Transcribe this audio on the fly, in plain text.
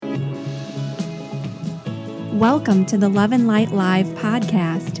Welcome to the Love and Light Live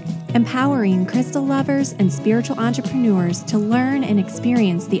podcast, empowering crystal lovers and spiritual entrepreneurs to learn and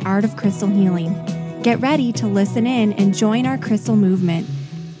experience the art of crystal healing. Get ready to listen in and join our crystal movement.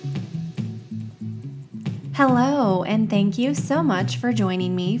 Hello, and thank you so much for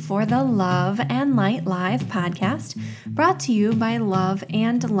joining me for the Love and Light Live podcast, brought to you by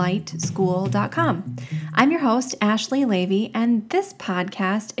loveandlightschool.com. I'm your host, Ashley Levy, and this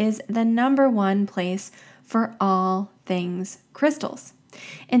podcast is the number one place for all things crystals.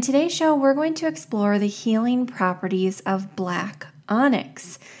 In today's show, we're going to explore the healing properties of black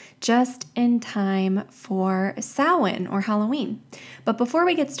onyx, just in time for Samhain or Halloween. But before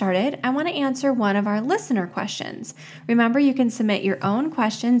we get started, I want to answer one of our listener questions. Remember, you can submit your own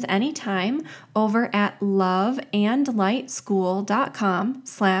questions anytime over at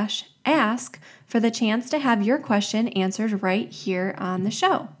loveandlightschool.com/ask for the chance to have your question answered right here on the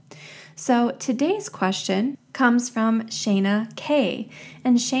show. So today's question comes from Shayna K.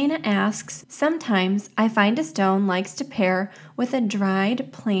 And Shayna asks, sometimes I find a stone likes to pair with a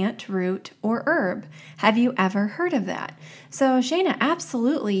dried plant root or herb. Have you ever heard of that? So Shayna,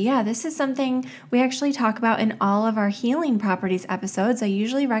 absolutely. Yeah, this is something we actually talk about in all of our healing properties episodes. I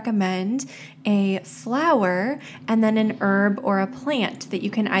usually recommend a flower and then an herb or a plant that you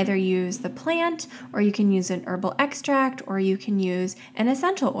can either use the plant or you can use an herbal extract or you can use an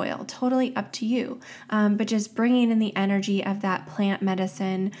essential oil. Totally up to you. But just bringing in the energy of that plant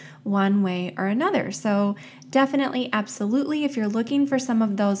medicine one way or another. So definitely, absolutely, if you're looking for some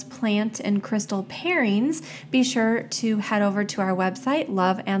of those plant and crystal pairings, be sure to head over to our website,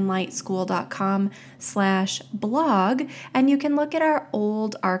 loveandlightschool.com/blog, and you can look at our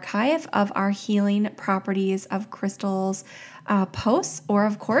old archive of our healing properties of crystals posts, or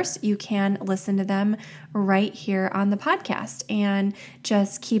of course, you can listen to them right here on the podcast and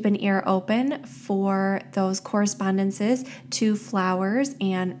just keep an ear open for those correspondences to flowers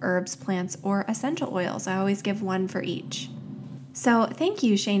and herbs, plants, or essential oils. I always give one for each. So thank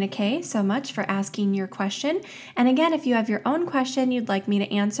you, Shayna K, so much for asking your question. And again, if you have your own question you'd like me to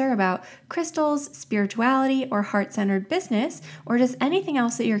answer about crystals, spirituality, or heart-centered business, or just anything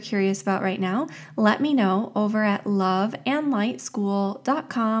else that you're curious about right now, let me know over at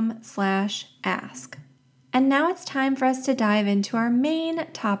loveandlightschool.com/ask. And now it's time for us to dive into our main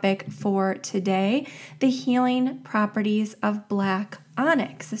topic for today, the healing properties of black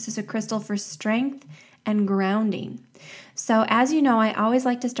onyx. This is a crystal for strength and grounding. So as you know, I always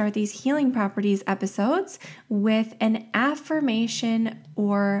like to start these healing properties episodes with an affirmation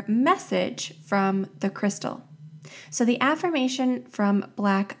or message from the crystal. So the affirmation from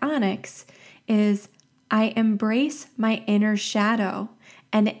black onyx is, I embrace my inner shadow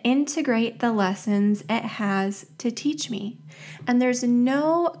and integrate the lessons it has to teach me. And there's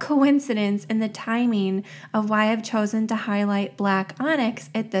no coincidence in the timing of why I've chosen to highlight black onyx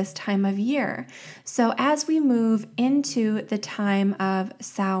at this time of year. So as we move into the time of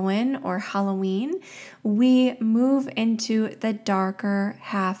Samhain or Halloween, we move into the darker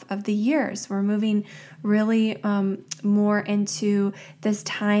half of the year. So we're moving really more into this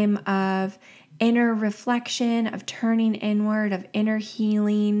time of inner reflection, of turning inward, of inner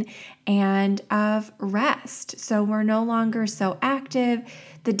healing, and of rest. So we're no longer so active.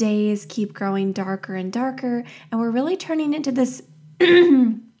 The days keep growing darker and darker, and we're really turning into this,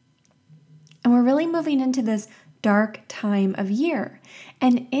 and we're really moving into this dark time of year.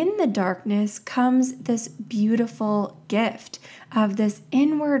 And in the darkness comes this beautiful gift of this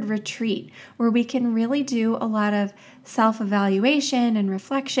inward retreat where we can really do a lot of self-evaluation and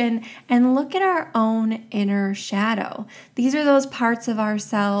reflection and look at our own inner shadow. These are those parts of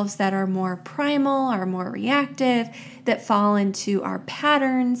ourselves that are more primal, are more reactive, that fall into our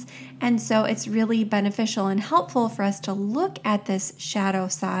patterns. And so it's really beneficial and helpful for us to look at this shadow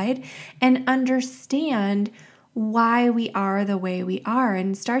side and understand why we are the way we are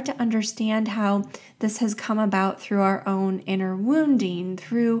and start to understand how this has come about through our own inner wounding,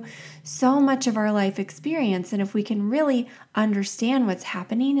 through so much of our life experience. And if we can really understand what's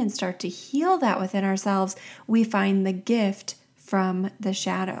happening and start to heal that within ourselves, we find the gift from the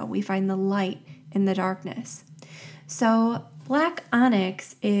shadow. We find the light in the darkness. So black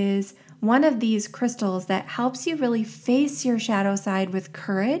onyx is one of these crystals that helps you really face your shadow side with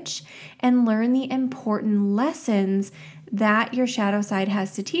courage and learn the important lessons that your shadow side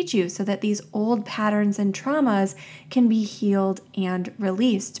has to teach you so that these old patterns and traumas can be healed and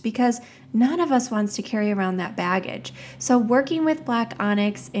released, because none of us wants to carry around that baggage. So working with black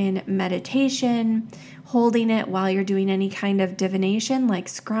onyx in meditation, holding it while you're doing any kind of divination like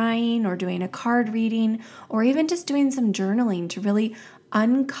scrying or doing a card reading, or even just doing some journaling to really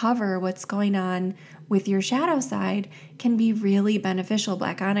uncover what's going on with your shadow side can be really beneficial.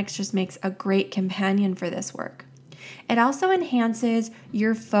 Black onyx just makes a great companion for this work. It also enhances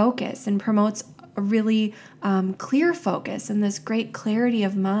your focus and promotes a really clear focus and this great clarity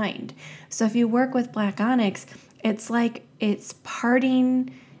of mind. So if you work with black onyx, it's like it's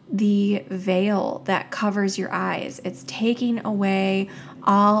parting the veil that covers your eyes. It's taking away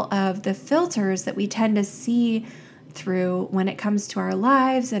all of the filters that we tend to see through when it comes to our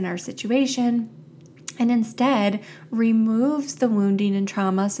lives and our situation, and instead removes the wounding and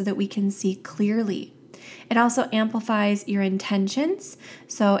trauma so that we can see clearly. It also amplifies your intentions.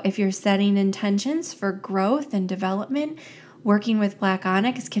 So if you're setting intentions for growth and development, working with black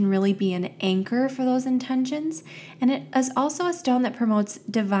onyx can really be an anchor for those intentions. And it is also a stone that promotes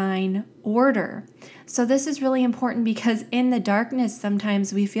divine order. So this is really important because in the darkness,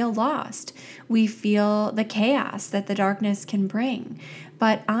 sometimes we feel lost. We feel the chaos that the darkness can bring.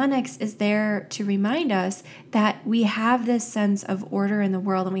 But onyx is there to remind us that we have this sense of order in the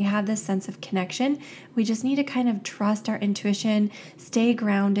world and we have this sense of connection. We just need to kind of trust our intuition, stay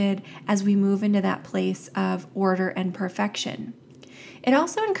grounded as we move into that place of order and perfection. It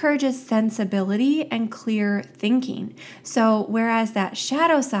also encourages sensibility and clear thinking. So whereas that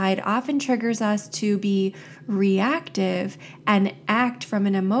shadow side often triggers us to be reactive and act from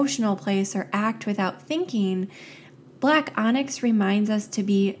an emotional place or act without thinking, black onyx reminds us to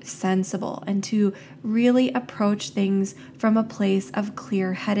be sensible and to really approach things from a place of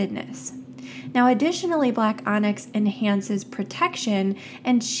clear-headedness. Now, additionally, black onyx enhances protection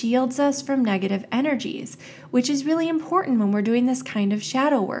and shields us from negative energies, which is really important when we're doing this kind of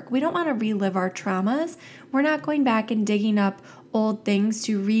shadow work. We don't want to relive our traumas. We're not going back and digging up old things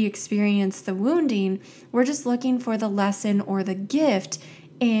to re-experience the wounding. We're just looking for the lesson or the gift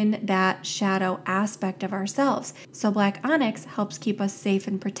in that shadow aspect of ourselves. So black onyx helps keep us safe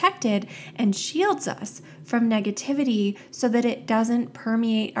and protected and shields us from negativity so that it doesn't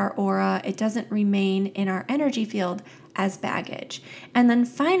permeate our aura, it doesn't remain in our energy field as baggage. And then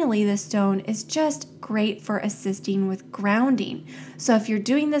finally, this stone is just great for assisting with grounding. So if you're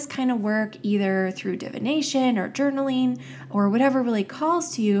doing this kind of work either through divination or journaling or whatever really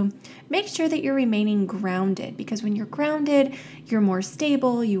calls to you, make sure that you're remaining grounded, because when you're grounded, you're more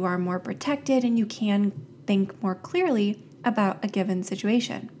stable, you are more protected, and you can think more clearly about a given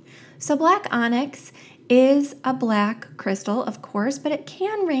situation. So black onyx is a black crystal, of course, but it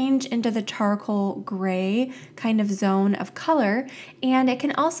can range into the charcoal gray kind of zone of color, and it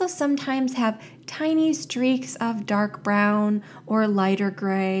can also sometimes have tiny streaks of dark brown or lighter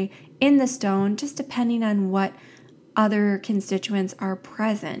gray in the stone, just depending on what other constituents are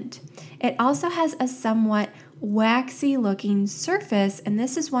present. It also has a somewhat waxy looking surface, and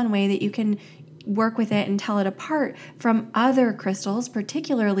this is one way that you can work with it and tell it apart from other crystals,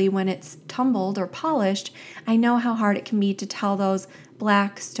 particularly when it's tumbled or polished. I know how hard it can be to tell those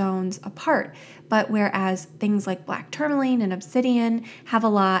black stones apart, but whereas things like black tourmaline and obsidian have a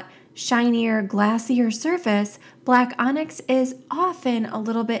lot shinier, glassier surface, black onyx is often a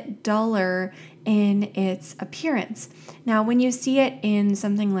little bit duller in its appearance. Now, when you see it in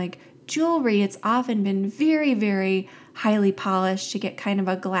something like jewelry, it's often been very, very highly polished to get kind of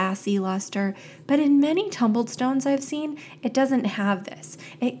a glassy luster, but in many tumbled stones I've seen, it doesn't have this.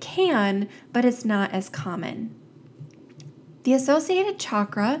 It can, but it's not as common. The associated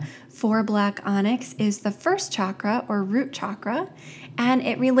chakra for black onyx is the first chakra or root chakra, and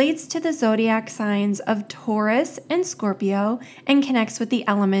it relates to the zodiac signs of Taurus and Scorpio and connects with the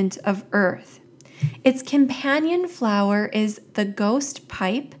element of earth. Its companion flower is the ghost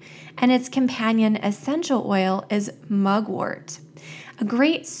pipe, and its companion essential oil is mugwort. A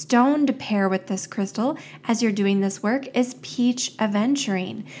great stone to pair with this crystal as you're doing this work is peach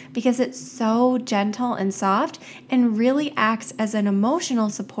aventurine, because it's so gentle and soft and really acts as an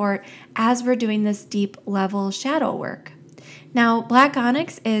emotional support as we're doing this deep level shadow work. Now, black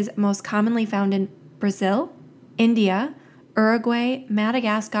onyx is most commonly found in Brazil, India, Uruguay,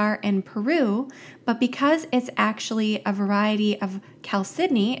 Madagascar, and Peru, but because it's actually a variety of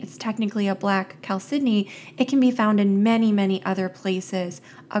chalcedony, it's technically a black chalcedony, it can be found in many, many other places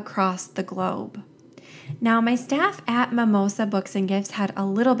across the globe. Now, my staff at Mimosa Books and Gifts had a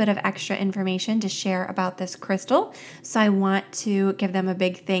little bit of extra information to share about this crystal, so I want to give them a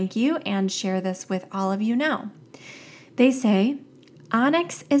big thank you and share this with all of you now. They say,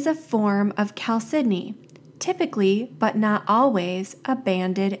 onyx is a form of chalcedony, typically, but not always, a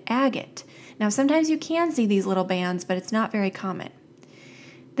banded agate. Now, sometimes you can see these little bands, but it's not very common.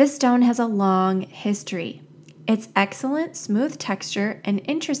 This stone has a long history. Its excellent smooth texture and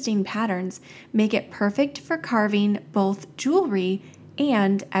interesting patterns make it perfect for carving both jewelry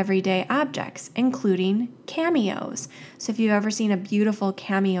and everyday objects, including cameos. So if you've ever seen a beautiful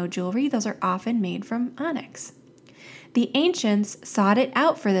cameo jewelry, those are often made from onyx. The ancients sought it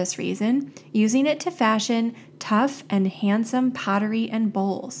out for this reason, using it to fashion tough and handsome pottery and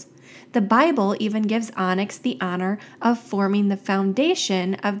bowls. The Bible even gives onyx the honor of forming the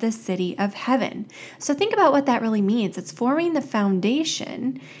foundation of the city of heaven. So think about what that really means. It's forming the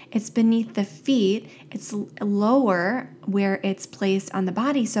foundation. It's beneath the feet. It's lower where it's placed on the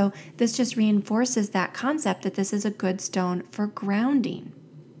body. So this just reinforces that concept that this is a good stone for grounding.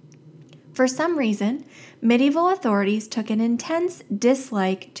 For some reason, medieval authorities took an intense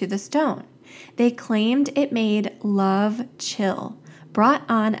dislike to the stone. They claimed it made love chill, brought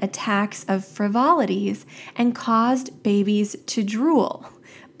on attacks of frivolities, and caused babies to drool.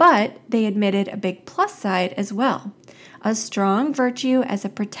 But they admitted a big plus side as well, a strong virtue as a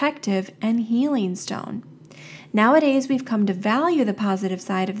protective and healing stone. Nowadays, we've come to value the positive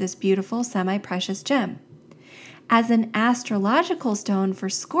side of this beautiful semi-precious gem. As an astrological stone for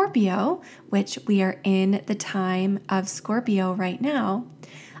Scorpio, which we are in the time of Scorpio right now,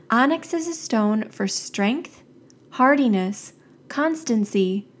 onyx is a stone for strength, hardiness,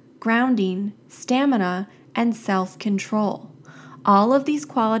 constancy, grounding, stamina, and self-control. All of these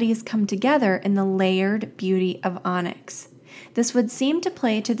qualities come together in the layered beauty of onyx. This would seem to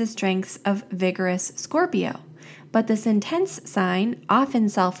play to the strengths of vigorous Scorpio. But this intense sign, often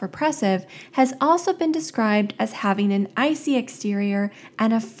self-repressive, has also been described as having an icy exterior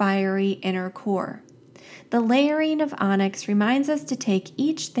and a fiery inner core. The layering of onyx reminds us to take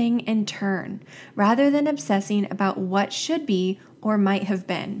each thing in turn, rather than obsessing about what should be or might have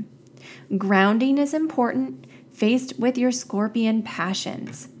been. Grounding is important, faced with your scorpion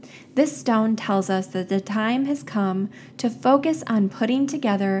passions. This stone tells us that the time has come to focus on putting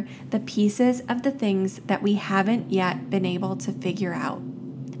together the pieces of the things that we haven't yet been able to figure out.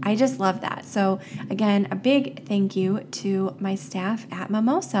 I just love that. So again, a big thank you to my staff at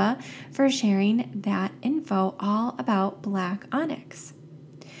Mimosa for sharing that info all about black onyx.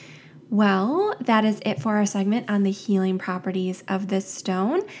 Well, that is it for our segment on the healing properties of this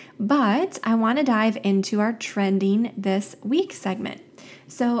stone, but I want to dive into our trending this week segment.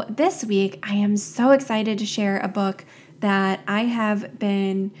 So this week, I am so excited to share a book that I have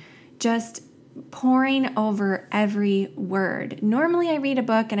been just poring over every word. Normally, I read a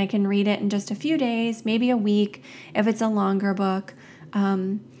book and I can read it in just a few days, maybe a week if it's a longer book.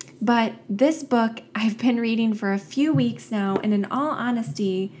 But this book I've been reading for a few weeks now, and in all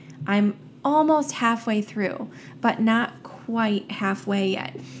honesty, I'm almost halfway through, but not quite halfway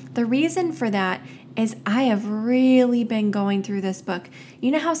yet. The reason for that is I have really been going through this book.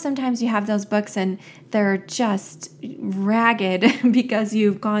 You know how sometimes you have those books and they're just ragged because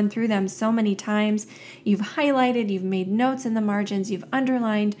you've gone through them so many times. You've highlighted, you've made notes in the margins, you've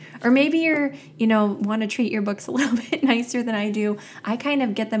underlined, or maybe you're, want to treat your books a little bit nicer than I do. I kind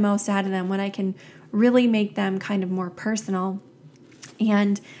of get the most out of them when I can really make them kind of more personal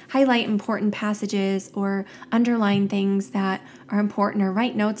and highlight important passages or underline things that are important or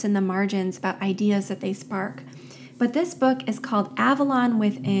write notes in the margins about ideas that they spark. But this book is called Avalon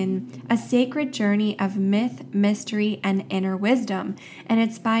Within, A Sacred Journey of Myth, Mystery, and Inner Wisdom, and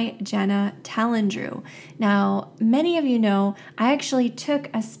it's by Jenna Telendrew. Now, many of you know I actually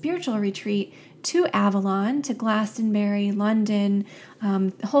took a spiritual retreat to Avalon, to Glastonbury, London,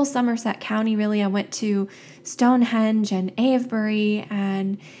 the whole Somerset County, really. I went to Stonehenge and Avebury,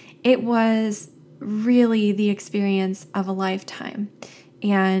 and it was really the experience of a lifetime.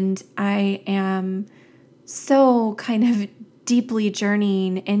 And I am so kind of deeply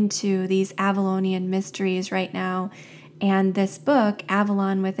journeying into these Avalonian mysteries right now. And this book,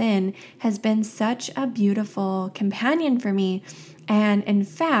 Avalon Within, has been such a beautiful companion for me. And in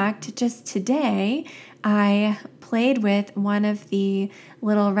fact, just today, I played with one of the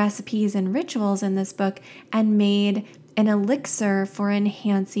little recipes and rituals in this book and made an elixir for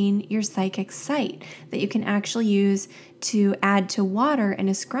enhancing your psychic sight that you can actually use to add to water in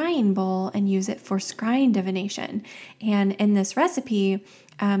a scrying bowl and use it for scrying divination. And in this recipe,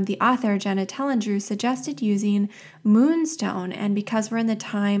 the author, Jenna Telendrew, suggested using moonstone. And because we're in the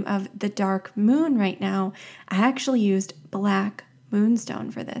time of the dark moon right now, I actually used black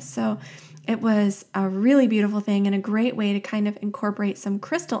moonstone for this. So it was a really beautiful thing and a great way to kind of incorporate some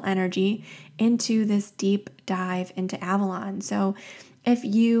crystal energy into this deep dive into Avalon. So if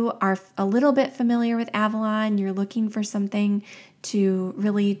you are a little bit familiar with Avalon, you're looking for something to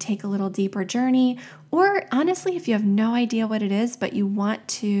really take a little deeper journey, or honestly, if you have no idea what it is, but you want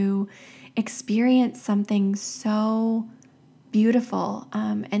to experience something so beautiful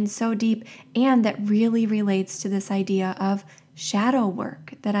and so deep, and that really relates to this idea of shadow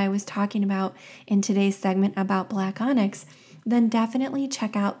work that I was talking about in today's segment about black onyx, then definitely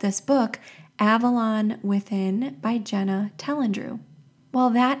check out this book, Avalon Within by Jenna Telendrew. Well,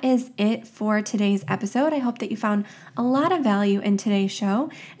 that is it for today's episode. I hope that you found a lot of value in today's show.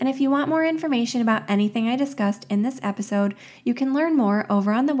 And if you want more information about anything I discussed in this episode, you can learn more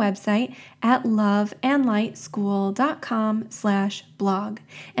over on the website at loveandlightschool.com/blog.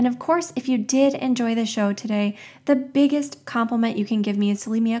 And of course, if you did enjoy the show today, the biggest compliment you can give me is to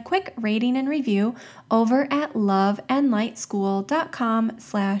leave me a quick rating and review over at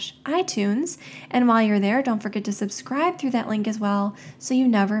loveandlightschool.com/iTunes. And while you're there, don't forget to subscribe through that link as well so you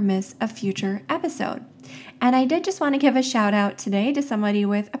never miss a future episode. And I did just want to give a shout out today to somebody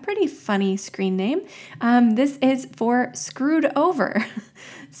with a pretty funny screen name. This is for Screwed Over.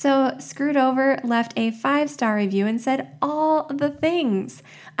 So Screwed Over left a 5-star review and said all the things.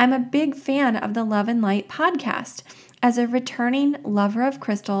 I'm a big fan of the Love and Light podcast. As a returning lover of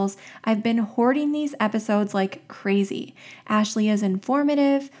crystals, I've been hoarding these episodes like crazy. Ashley is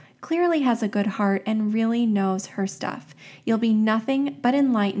informative, clearly has a good heart, and really knows her stuff. You'll be nothing but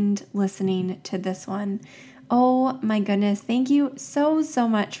enlightened listening to this one. Oh my goodness, thank you so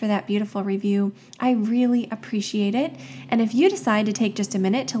much for that beautiful review. I really appreciate it. And if you decide to take just a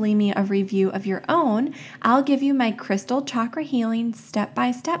minute to leave me a review of your own, I'll give you my Crystal Chakra Healing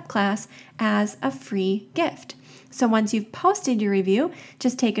step-by-step class as a free gift. So once you've posted your review,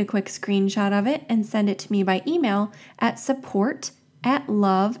 just take a quick screenshot of it and send it to me by email at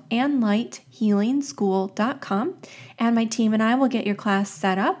support@loveandlighthealingschool.com, and my team and I will get your class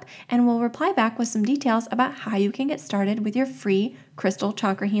set up and we'll reply back with some details about how you can get started with your free Crystal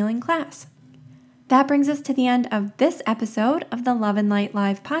Chakra Healing class. That brings us to the end of this episode of the Love and Light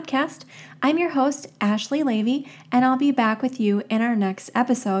Live podcast. I'm your host, Ashley Levy, and I'll be back with you in our next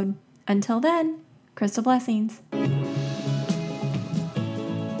episode. Until then, crystal blessings.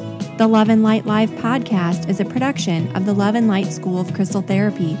 The Love and Light Live podcast is a production of the Love and Light School of Crystal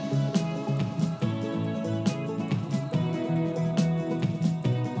Therapy.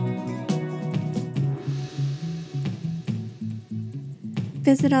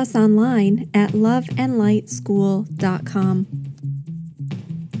 Visit us online at loveandlightschool.com.